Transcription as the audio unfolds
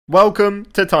Welcome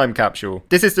to Time Capsule.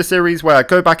 This is the series where I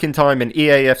go back in time in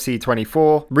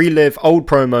EAFC24, relive old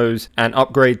promos, and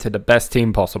upgrade to the best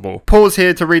team possible. Pause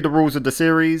here to read the rules of the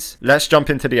series. Let's jump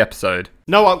into the episode.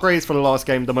 No upgrades for the last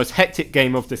game, the most hectic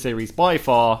game of the series by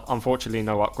far. Unfortunately,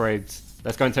 no upgrades.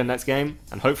 Let's go into the next game,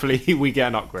 and hopefully we get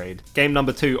an upgrade. Game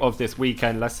number 2 of this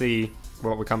weekend. Let's see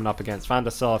what we're coming up against. Van der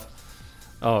Sar.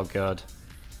 Oh, God.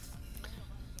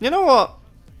 You know what?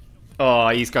 Oh,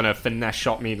 he's going to finesse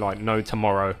shot me like no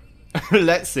tomorrow.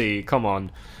 Let's see. Come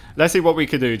on. Let's see what we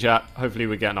could do, chat. Hopefully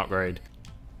we get an upgrade.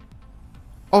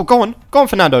 Oh, go on. Go on,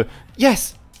 Fernando.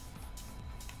 Yes.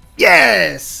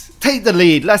 Yes. Take the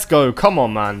lead. Let's go. Come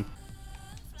on, man.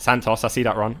 Santos, I see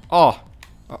that run. Oh,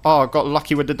 got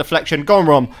lucky with the deflection. Go on,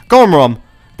 Rom. Go on, Rom.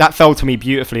 That fell to me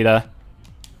beautifully there.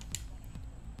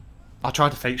 I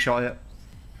tried to fake shot it.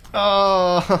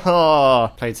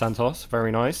 Oh, played Santos.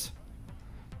 Very nice.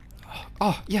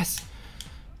 Oh, yes.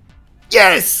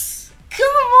 Yes! Come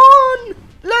on!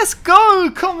 Let's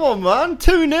go! Come on, man.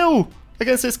 2-0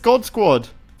 against this God squad.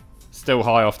 Still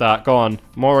high off that. Go on.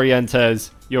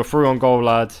 Morientes, you're through on goal,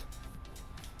 lad.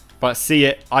 But see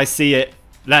it. I see it.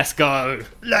 Let's go.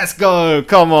 Let's go.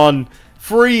 Come on.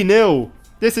 3-0.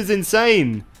 This is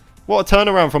insane. What a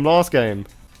turnaround from last game.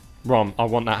 Rom, I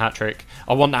want that hat-trick.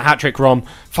 I want that hat-trick, Rom.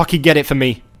 Fucking get it for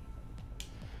me.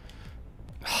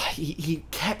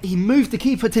 He moved the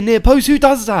keeper to near post. Who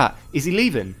does that? Is he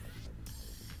leaving?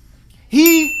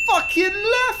 He fucking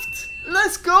left.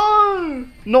 Let's go.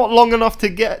 Not long enough to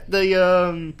get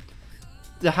the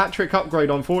hat-trick upgrade,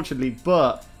 unfortunately,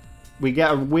 but we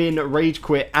get a win, rage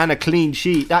quit, and a clean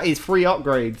sheet. That is 3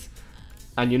 upgrades.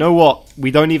 And you know what?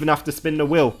 We don't even have to spin the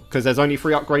wheel because there's only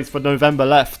 3 upgrades for November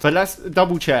left. So let's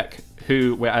double check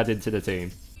who we're added to the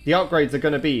team. The upgrades are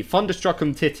going to be Thunderstruck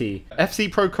Titi,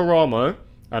 FC Pro Karamo,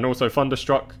 and also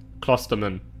Thunderstruck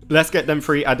Klosterman. Let's get them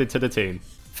 3 added to the team.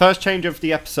 First change of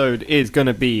the episode is going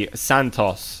to be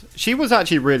Santos. She was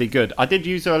actually really good. I did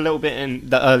use her a little bit in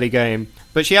the early game,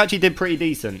 but she actually did pretty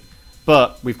decent.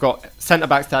 But we've got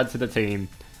centre-backs to add to the team,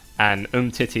 and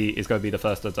Titi is going to be the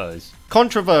first of those.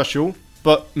 Controversial,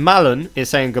 but Malin is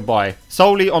saying goodbye,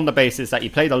 solely on the basis that he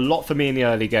played a lot for me in the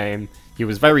early game. He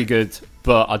was very good,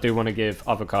 but I do want to give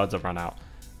other cards a run out.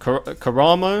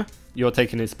 Karamo, you're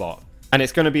taking his spot. And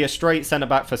it's going to be a straight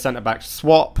centre-back for centre-back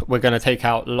swap. We're going to take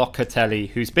out Locatelli,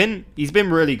 he's been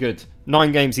really good.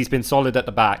 9 games, he's been solid at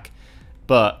the back.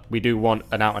 But we do want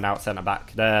an out-and-out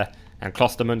centre-back there. And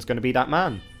Klosterman's going to be that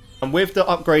man. And with the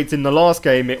upgrades in the last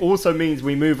game, it also means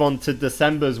we move on to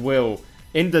December's wheel.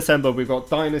 In December, we've got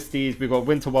Dynasties, we've got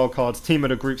Winter Wildcards, Team of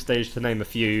the Group Stage, to name a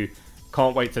few.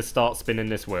 Can't wait to start spinning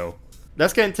this wheel.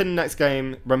 Let's get into the next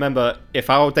game. Remember, if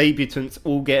our debutants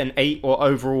all get an 8 or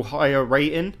overall higher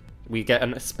rating, we get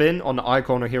a spin on the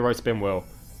Icon or Hero spin wheel.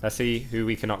 Let's see who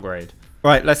we can upgrade.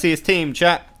 Right, let's see his team,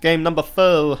 chat. Game number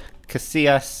 4.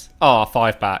 Casillas. Oh,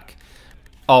 5 back.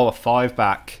 Oh, a 5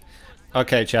 back.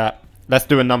 Okay, chat. Let's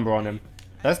do a number on him.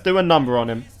 Let's do a number on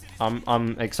him.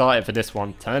 I'm excited for this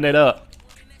one. Turn it up.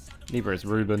 Neither is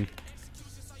Ruben.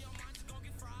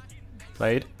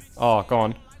 Played. Oh, go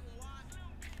on.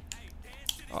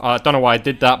 I don't know why I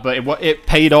did that, but it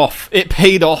paid off. It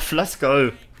paid off. Let's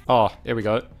go. Oh, here we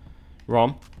go.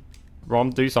 Rom,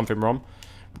 do something, Rom.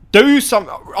 Do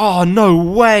something. Oh, no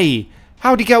way.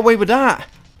 How'd he get away with that?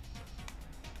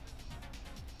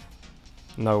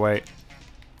 No way.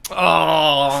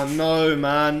 Oh, no,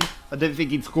 man. I didn't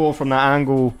think he'd score from that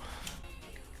angle.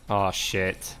 Oh,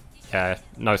 shit. Yeah,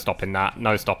 no stopping that.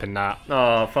 No stopping that.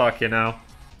 Oh, fucking hell.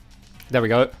 There we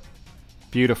go.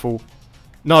 Beautiful.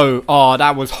 No. Oh,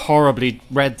 that was horribly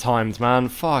red timed, man.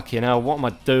 Fucking hell. What am I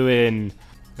doing?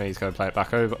 He's going to play it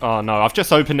back over. Oh, no. I've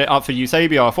just opened it up for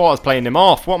Eusebio. I thought I was playing him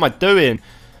off. What am I doing?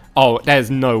 Oh, there's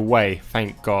no way.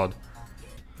 Thank God.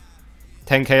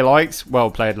 10k likes. Well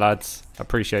played, lads.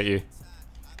 Appreciate you.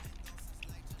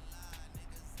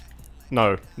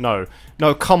 No, no.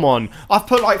 No, come on. I've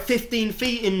put like 15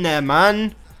 feet in there,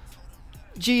 man.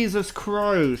 Jesus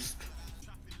Christ.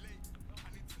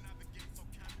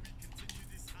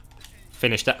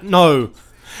 Finish that. No.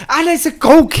 And it's a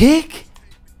goal kick?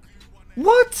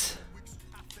 What?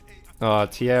 Oh,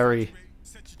 Thierry.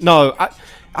 No,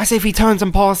 I say if he turns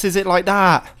and passes it like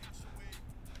that.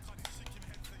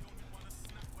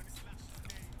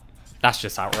 That's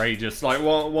just outrageous. Like,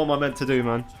 what am I meant to do,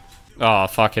 man? Oh,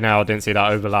 fucking hell. I didn't see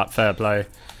that overlap. Fair play.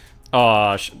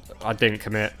 Oh, I didn't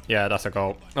commit. Yeah, that's a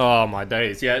goal. Oh, my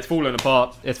days. Yeah, it's falling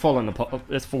apart. It's falling apart.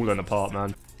 It's falling apart,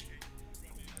 man.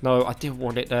 No, I did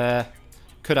want it there.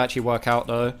 Could actually work out,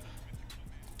 though.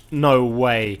 No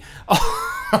way.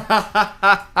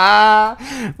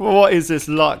 What is this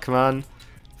luck, man?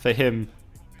 For him.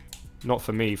 Not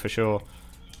for me, for sure.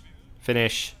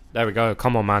 Finish. There we go.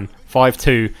 Come on, man.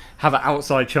 5-2. Have an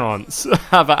outside chance.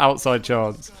 Have an outside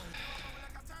chance.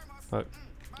 Oh,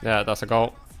 yeah, that's a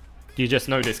goal. You just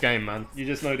know this game, man. You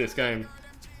just know this game.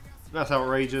 That's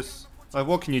outrageous. Like,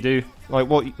 what can you do? Like,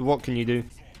 what can you do?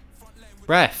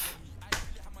 Ref.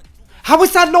 How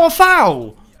is that not a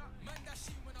foul?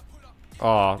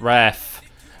 Oh, ref.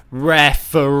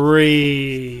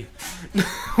 Referee.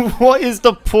 What is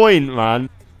the point, man?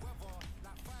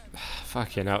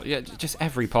 Fucking hell. Yeah, just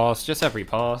every pass,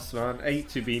 man. 8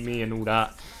 to be me and all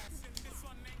that.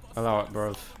 Allow it,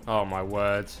 bro. Oh my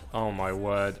word. Oh my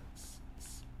word.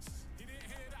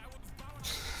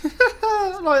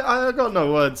 Like, I got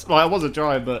no words. Like, I wasn't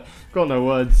trying, but got no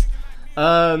words.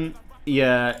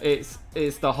 Yeah, it's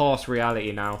the harsh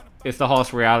reality now. It's the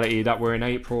harsh reality that we're in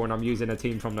April and I'm using a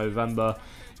team from November.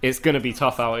 It's gonna be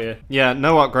tough out here. Yeah,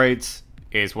 no upgrades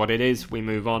is what it is. We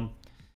move on.